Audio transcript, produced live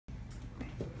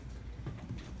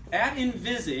At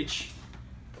InVisage,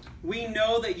 we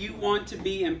know that you want to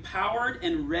be empowered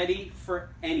and ready for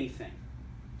anything.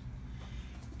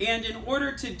 And in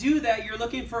order to do that, you're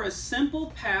looking for a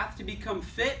simple path to become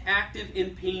fit, active,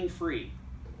 and pain-free.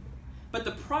 But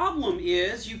the problem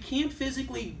is you can't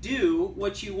physically do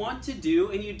what you want to do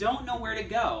and you don't know where to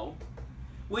go,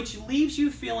 which leaves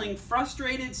you feeling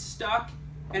frustrated, stuck,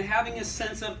 and having a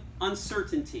sense of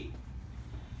uncertainty.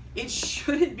 It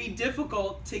shouldn't be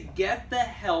difficult to get the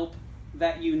help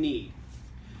that you need.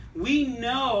 We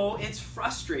know it's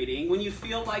frustrating when you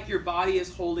feel like your body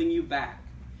is holding you back.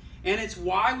 And it's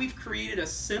why we've created a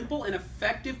simple and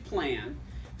effective plan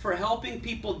for helping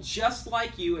people just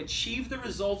like you achieve the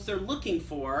results they're looking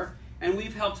for, and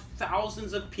we've helped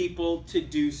thousands of people to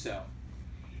do so.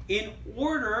 In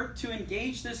order to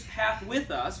engage this path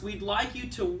with us, we'd like you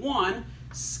to, 1,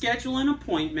 schedule an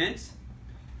appointment.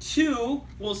 2,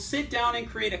 we'll sit down and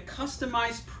create a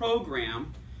customized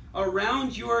program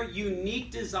around your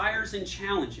unique desires and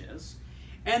challenges.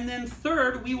 And then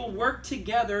 3rd, we will work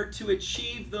together to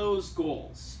achieve those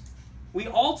goals. We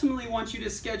ultimately want you to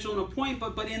schedule an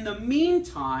appointment, but in the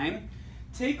meantime,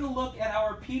 take a look at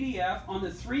our PDF on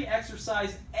the 3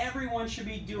 exercises everyone should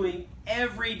be doing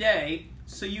every day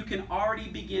so you can already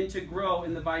begin to grow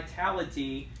in the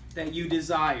vitality that you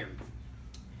desire.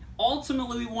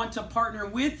 Ultimately, we want to partner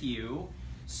with you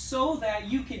so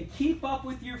that you can keep up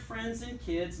with your friends and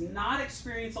kids, not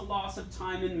experience a loss of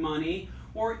time and money,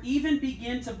 or even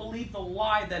begin to believe the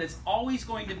lie that it's always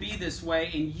going to be this way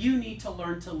and you need to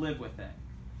learn to live with it.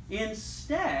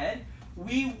 Instead,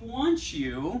 we want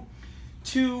you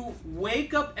to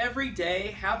wake up every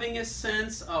day having a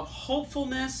sense of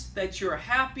hopefulness that you're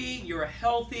happy, you're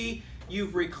healthy,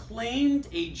 you've reclaimed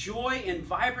a joy and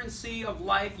vibrancy of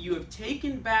life, you have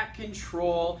taken back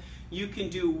control, you can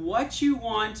do what you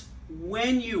want,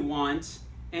 when you want,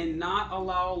 and not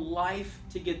allow life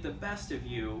to get the best of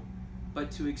you, but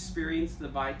to experience the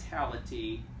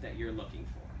vitality that you're looking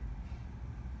for.